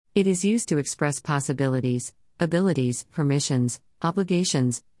It is used to express possibilities, abilities, permissions,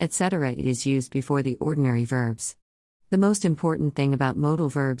 obligations, etc. It is used before the ordinary verbs. The most important thing about modal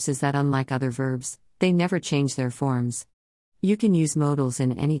verbs is that unlike other verbs, they never change their forms. You can use modals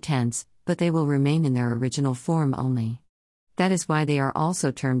in any tense, but they will remain in their original form only. That is why they are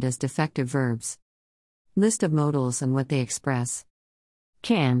also termed as defective verbs. List of modals and what they express.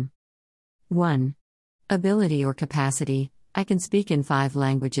 Can. 1. Ability or capacity, I can speak in 5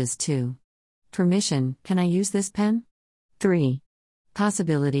 languages too. Permission, can I use this pen? 3.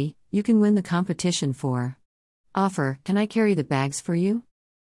 Possibility, you can win the competition for. Offer, can I carry the bags for you?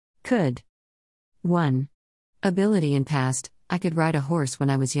 Could. 1. Ability in past, I could ride a horse when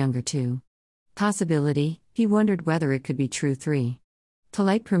I was younger too. Possibility, he wondered whether it could be true. 3.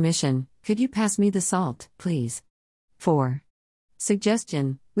 Polite permission, could you pass me the salt, please? 4.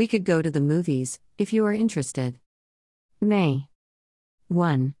 Suggestion, we could go to the movies, if you are interested. May.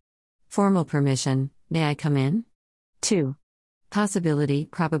 1. Formal permission, may I come in? 2. Possibility,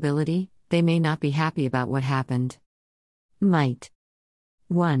 probability, they may not be happy about what happened. Might.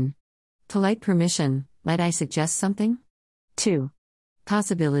 1. Polite permission, might I suggest something? 2.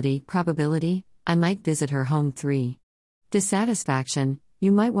 Possibility, probability, I might visit her home. 3. Dissatisfaction,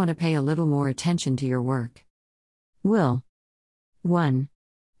 you might want to pay a little more attention to your work. Will. 1.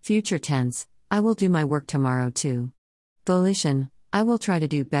 Future tense, I will do my work tomorrow too. Volition, I will try to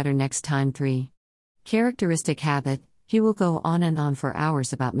do better next time. 3. Characteristic habit, he will go on and on for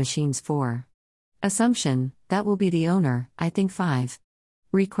hours about machines. 4. Assumption, that will be the owner, I think. 5.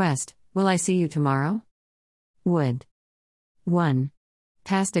 Request, will I see you tomorrow? Would. 1.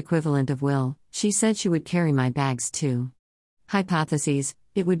 Past equivalent of will, she said she would carry my bags too. Hypotheses,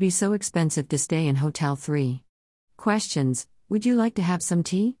 it would be so expensive to stay in hotel. 3. Questions, would you like to have some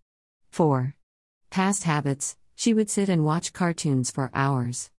tea? 4. Past habits, she would sit and watch cartoons for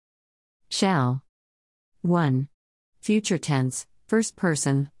hours. Shall. 1. Future tense, first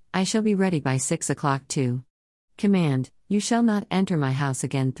person, I shall be ready by 6 o'clock. 2. Command, you shall not enter my house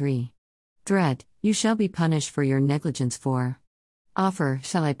again. 3. Threat, you shall be punished for your negligence. 4. Offer,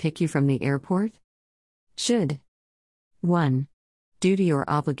 shall I pick you from the airport? Should. 1. Duty or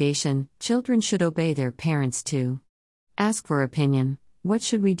obligation, children should obey their parents. 2. Ask for opinion, what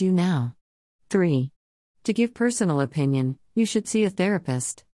should we do now? 3. To give personal opinion, you should see a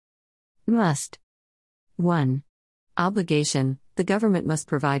therapist. Must. 1. Obligation, the government must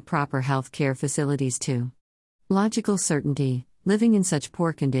provide proper health care facilities. 2. Logical certainty, living in such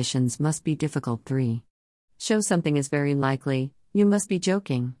poor conditions must be difficult. 3. Show something is very likely, you must be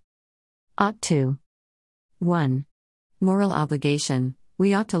joking. Ought to. 1. Moral obligation,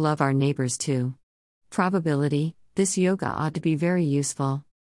 we ought to love our neighbors too. Probability, this yoga ought to be very useful.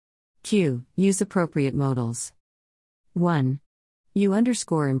 Q. Use appropriate modals. 1. You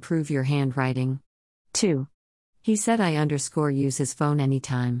improve your handwriting. 2. He said I use his phone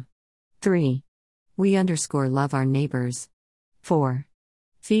anytime. 3. We love our neighbors. 4.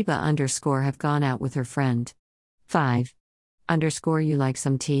 Phoeba have gone out with her friend. 5. You like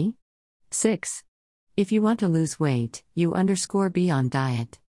some tea? 6. If you want to lose weight, you be on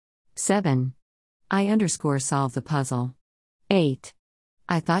diet. 7. I solve the puzzle. 8.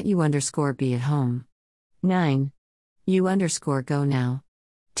 I thought you be at home. 9. You go now.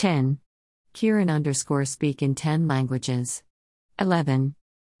 10. Kieran speak in 10 languages. 11.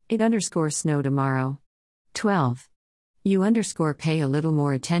 It snow tomorrow. 12. You pay a little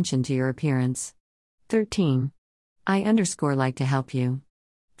more attention to your appearance. 13. I like to help you.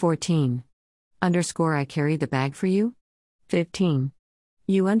 14. I carry the bag for you. 15.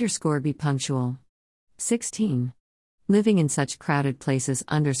 You be punctual. 16. Living in such crowded places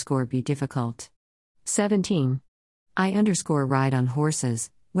be difficult. 17. I ride on horses,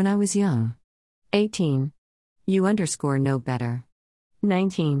 when I was young. 18. You know better.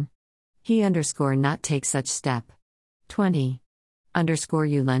 19. He not take such step. 20.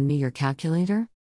 You lend me your calculator?